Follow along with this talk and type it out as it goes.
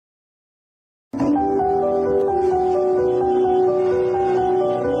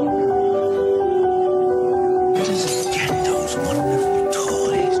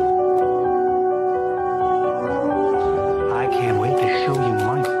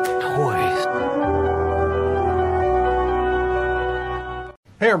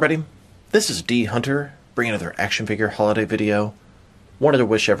Hey everybody, this is dHunter, bringing another action figure holiday video. Wanted to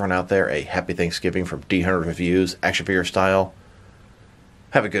wish everyone out there a happy Thanksgiving from dHunter Reviews, action figure style.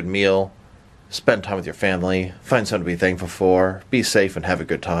 Have a good meal, spend time with your family, find something to be thankful for, be safe and have a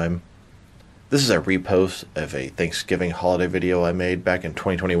good time. This is a repost of a Thanksgiving holiday video I made back in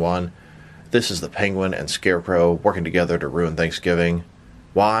 2021. This is the Penguin and Scarecrow working together to ruin Thanksgiving.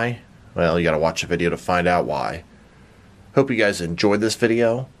 Why? Well, you gotta watch the video to find out why. Hope you guys enjoyed this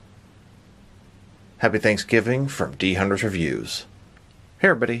video. Happy Thanksgiving from dHunter's Reviews. Hey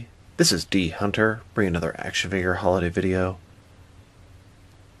everybody, this is dHunter, bringing another action figure holiday video.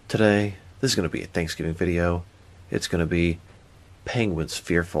 Today, this is going to be a Thanksgiving video. It's going to be Penguin's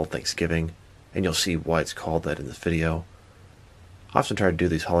Fearful Thanksgiving, and you'll see why it's called that in this video. I often try to do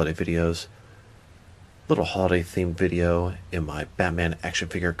these holiday videos. Little holiday themed video in my Batman action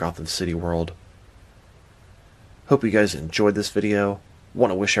figure Gotham City world. Hope you guys enjoyed this video.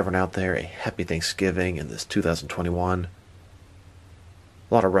 Want to wish everyone out there a happy Thanksgiving in this 2021.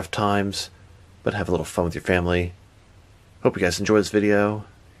 A lot of rough times, but have a little fun with your family. Hope you guys enjoy this video.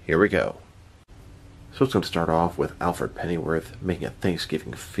 Here we go. So it's going to start off with Alfred Pennyworth making a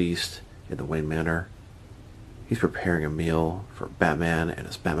Thanksgiving feast in the Wayne Manor. He's preparing a meal for Batman and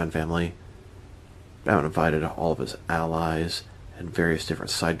his Batman family. Batman invited all of his allies and various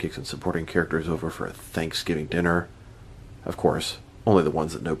different sidekicks and supporting characters over for a Thanksgiving dinner. Of course, only the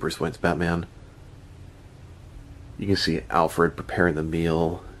ones that know Bruce Wayne's Batman. You can see Alfred preparing the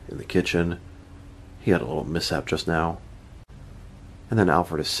meal in the kitchen. He had a little mishap just now. And then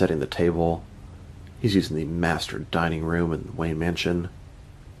Alfred is setting the table. He's using the master dining room in the Wayne Mansion.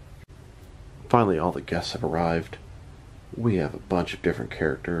 Finally, all the guests have arrived. We have a bunch of different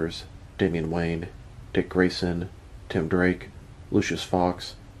characters. Damian Wayne, Dick Grayson, Tim Drake, Lucius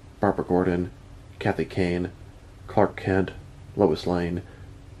Fox, Barbara Gordon, Kathy Kane, Clark Kent, Lois Lane,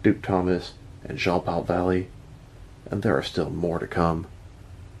 Duke Thomas, and Jean-Paul Valley. And there are still more to come.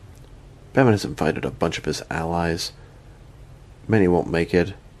 Batman has invited a bunch of his allies. Many won't make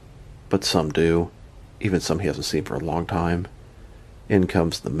it, but some do, even some he hasn't seen for a long time. In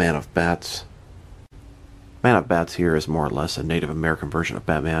comes the Man of Bats. Man of Bats here is more or less a Native American version of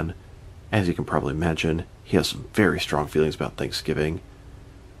Batman. As you can probably imagine, he has some very strong feelings about Thanksgiving.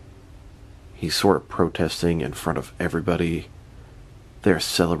 He's sort of protesting in front of everybody. They're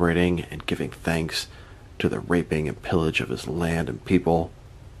celebrating and giving thanks to the raping and pillage of his land and people.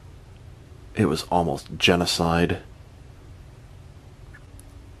 It was almost genocide.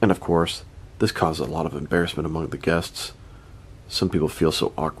 And of course, this caused a lot of embarrassment among the guests. Some people feel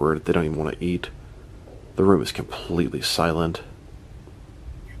so awkward they don't even want to eat. The room is completely silent.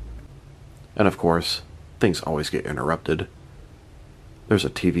 And of course, things always get interrupted. There's a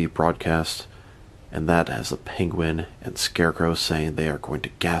TV broadcast, and that has the Penguin and Scarecrow saying they are going to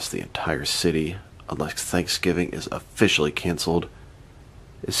gas the entire city unless Thanksgiving is officially canceled.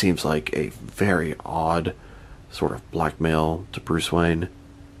 It seems like a very odd sort of blackmail to Bruce Wayne.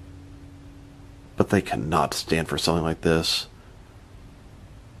 But they cannot stand for something like this.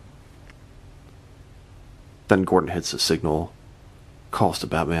 Then Gordon hits the signal, calls to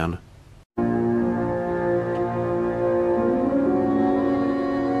Batman.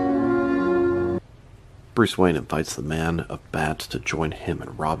 Bruce Wayne invites the Man of Bats to join him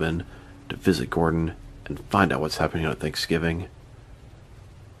and Robin to visit Gordon and find out what's happening on Thanksgiving.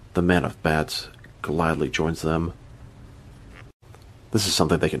 The Man of Bats gladly joins them. This is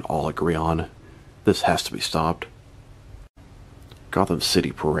something they can all agree on. This has to be stopped. Gotham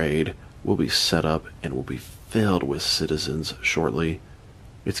City Parade will be set up and will be filled with citizens shortly.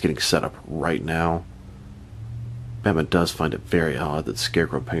 It's getting set up right now. Batman does find it very odd that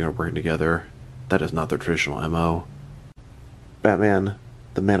Scarecrow and Penguin are working together. That is not their traditional MO. Batman,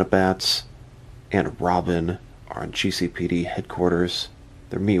 the Man of Bats, and Robin are on GCPD headquarters.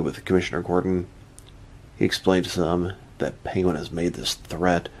 They're meeting with Commissioner Gordon. He explains to them that Penguin has made this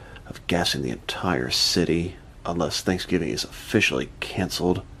threat of gassing the entire city unless Thanksgiving is officially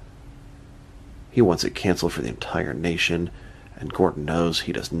canceled. He wants it canceled for the entire nation, and Gordon knows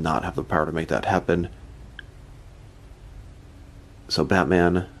he does not have the power to make that happen. So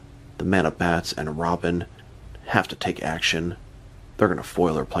Batman, the Man of Bats, and Robin have to take action. They're going to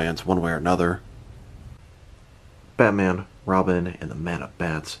foil their plans one way or another. Batman, Robin, and the Man of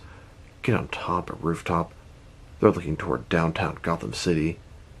Bats get on top of a rooftop. They're looking toward downtown Gotham City.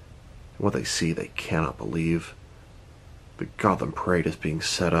 And what they see, they cannot believe. The Gotham Parade is being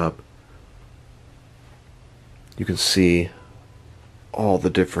set up. You can see all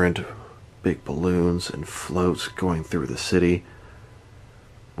the different big balloons and floats going through the city.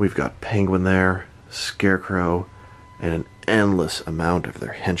 We've got Penguin there, Scarecrow, and an endless amount of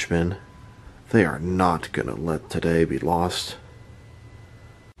their henchmen. They are not gonna let today be lost.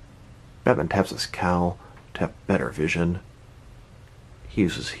 Batman taps his cowl to have better vision. He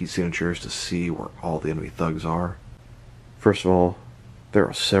uses heat signatures to see where all the enemy thugs are. First of all, there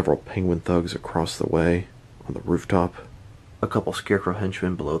are several Penguin thugs across the way on the rooftop. A couple Scarecrow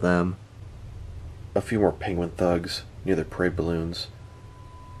henchmen below them. A few more Penguin thugs near the parade balloons.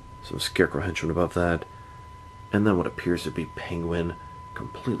 Some Scarecrow henchmen above that. And then what appears to be Penguin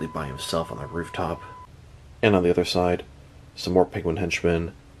completely by himself on the rooftop. And on the other side, some more Penguin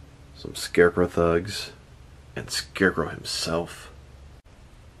henchmen, some Scarecrow thugs, and Scarecrow himself.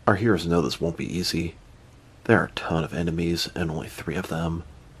 Our heroes know this won't be easy. There are a ton of enemies and only 3 of them.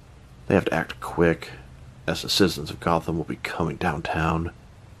 They have to act quick, as the citizens of Gotham will be coming downtown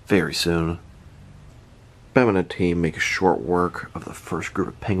very soon. Batman and team make short work of the first group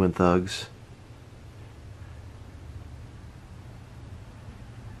of Penguin thugs.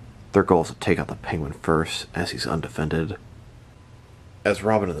 Their goal is to take out the Penguin first, as he's undefended. As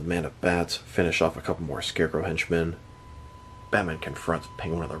Robin and the Man of Bats finish off a couple more Scarecrow henchmen, Batman confronts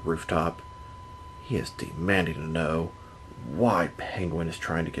Penguin on the rooftop. He is demanding to know why Penguin is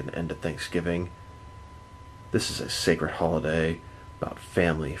trying to get an end to Thanksgiving. This is a sacred holiday about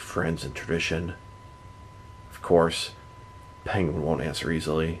family, friends, and tradition. Of course, Penguin won't answer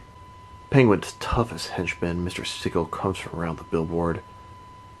easily. Penguin's toughest henchman, Mr. Sickle, comes from around the billboard.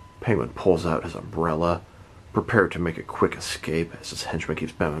 Penguin pulls out his umbrella, prepared to make a quick escape as his henchman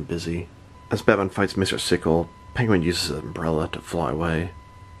keeps Batman busy. As Batman fights Mr. Sickle, Penguin uses his umbrella to fly away.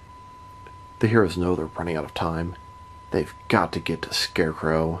 The heroes know they're running out of time. They've got to get to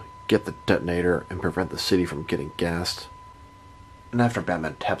Scarecrow, get the detonator, and prevent the city from getting gassed. And after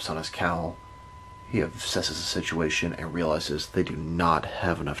Batman taps on his cowl, he assesses the situation and realizes they do not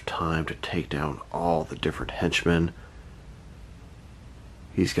have enough time to take down all the different henchmen.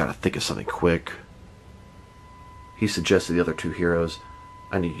 He's got to think of something quick. He suggests to the other 2 heroes,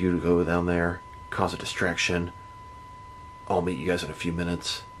 I need you to go down there, cause a distraction. I'll meet you guys in a few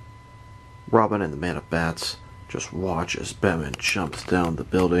minutes. Robin and the Man of Bats just watch as Batman jumps down the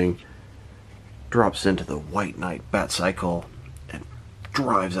building, drops into the White Knight Batcycle, and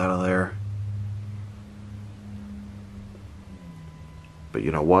drives out of there. But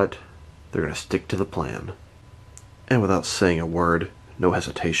you know what? They're going to stick to the plan. And without saying a word, no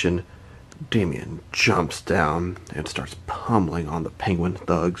hesitation, Damian jumps down and starts pummeling on the Penguin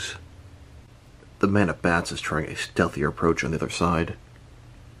thugs. The Man of Bats is trying a stealthier approach on the other side.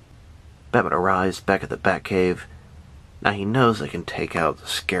 Batman arrives back at the Batcave. Now he knows they can take out the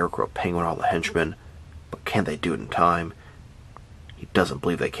Scarecrow, Penguin, all the henchmen, but can they do it in time? He doesn't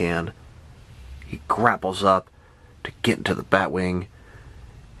believe they can. He grapples up to get into the Batwing.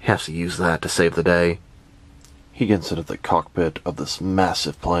 He has to use that to save the day. He gets into the cockpit of this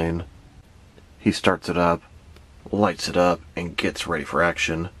massive plane. He starts it up, lights it up, and gets ready for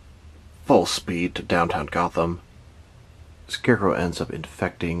action. Full speed to downtown Gotham. Scarecrow ends up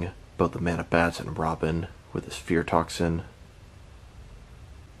infecting both the Man of Bats and Robin with his fear toxin.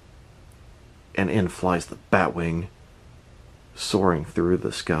 And in flies the Batwing, soaring through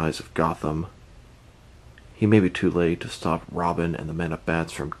the skies of Gotham. He may be too late to stop Robin and the Man of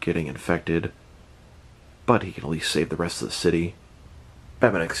Bats from getting infected, but he can at least save the rest of the city.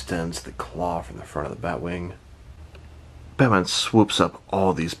 Batman extends the claw from the front of the Batwing. Batman swoops up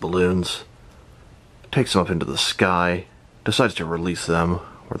all these balloons, takes them up into the sky, decides to release them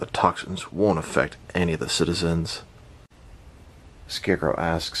where the toxins won't affect any of the citizens. Scarecrow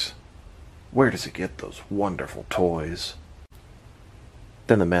asks, where does he get those wonderful toys?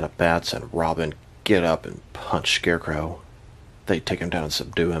 Then the Man of Bats and Robin get up and punch Scarecrow. They take him down and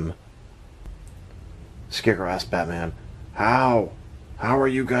subdue him. Scarecrow asks Batman, How? How are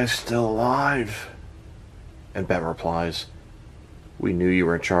you guys still alive? And Batman replies, we knew you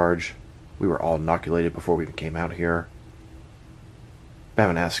were in charge. We were all inoculated before we even came out here.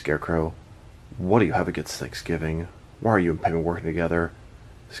 Batman asks Scarecrow, what do you have against Thanksgiving? Why are you and Penguin working together?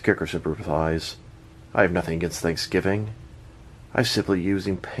 Scarecrow simply replies, I have nothing against Thanksgiving. I'm simply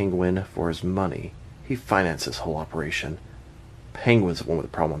using Penguin for his money. He financed this whole operation. Penguin's the one with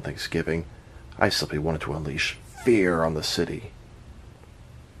the problem on Thanksgiving. I simply wanted to unleash fear on the city.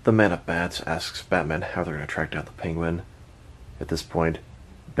 The Man of Bats asks Batman how they're going to track down the Penguin. At this point,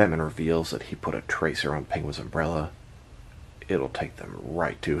 Batman reveals that he put a tracer on Penguin's umbrella. It'll take them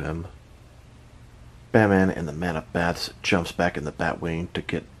right to him. Batman and the Man of Bats jumps back in the Batwing to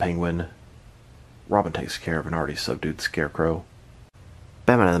get Penguin. Robin takes care of an already subdued Scarecrow.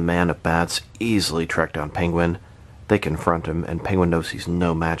 Batman and the Man of Bats easily track down Penguin. They confront him, and Penguin knows he's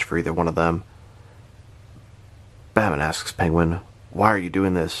no match for either one of them. Batman asks Penguin, "Why are you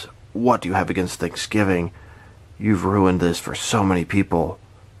doing this? What do you have against Thanksgiving? You've ruined this for so many people.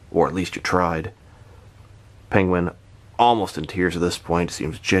 Or at least you tried." Penguin, almost in tears at this point,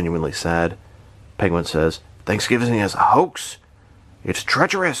 seems genuinely sad. Penguin says, "Thanksgiving is a hoax. It's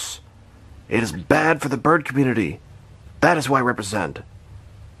treacherous. It is bad for the bird community. That is who I represent."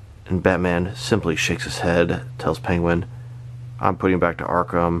 And Batman simply shakes his head, tells Penguin, "I'm putting you back to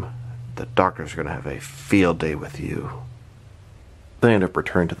Arkham. The doctors are going to have a field day with you." They end up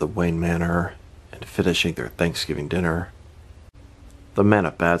returning to the Wayne Manor and finishing their Thanksgiving dinner. The Man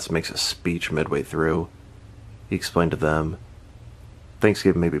of Bats makes a speech midway through. He explained to them,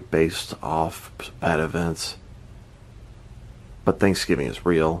 Thanksgiving may be based off bad events, but Thanksgiving is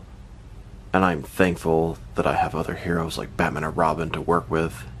real, and I'm thankful that I have other heroes like Batman and Robin to work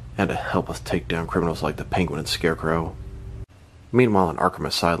with and to help us take down criminals like the Penguin and Scarecrow. Meanwhile, in Arkham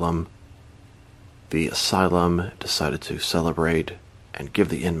Asylum, the asylum decided to celebrate and give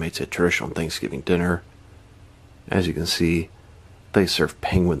the inmates a traditional Thanksgiving dinner. As you can see, they serve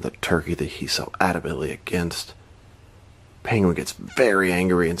Penguin the turkey that he's so adamantly against. Penguin gets very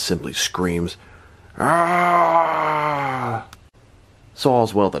angry and simply screams, "Ah!" So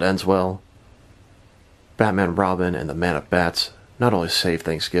all's well that ends well. Batman, Robin, and the Man of Bats not only save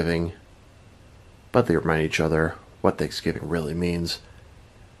Thanksgiving, but they remind each other what Thanksgiving really means.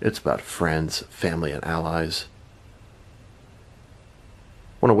 It's about friends, family, and allies.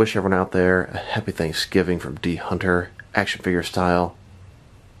 I want to wish everyone out there a happy Thanksgiving from dHunter, action figure style.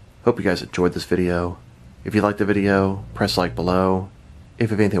 Hope you guys enjoyed this video. If you liked the video, press like below.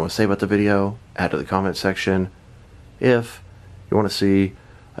 If you have anything you want to say about the video, add to the comment section. If you want to see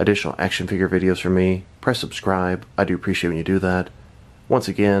additional action figure videos from me, press subscribe. I do appreciate when you do that. Once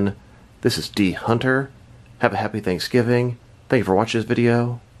again, this is dHunter. Have a happy Thanksgiving. Thank you for watching this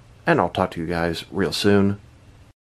video, and I'll talk to you guys real soon.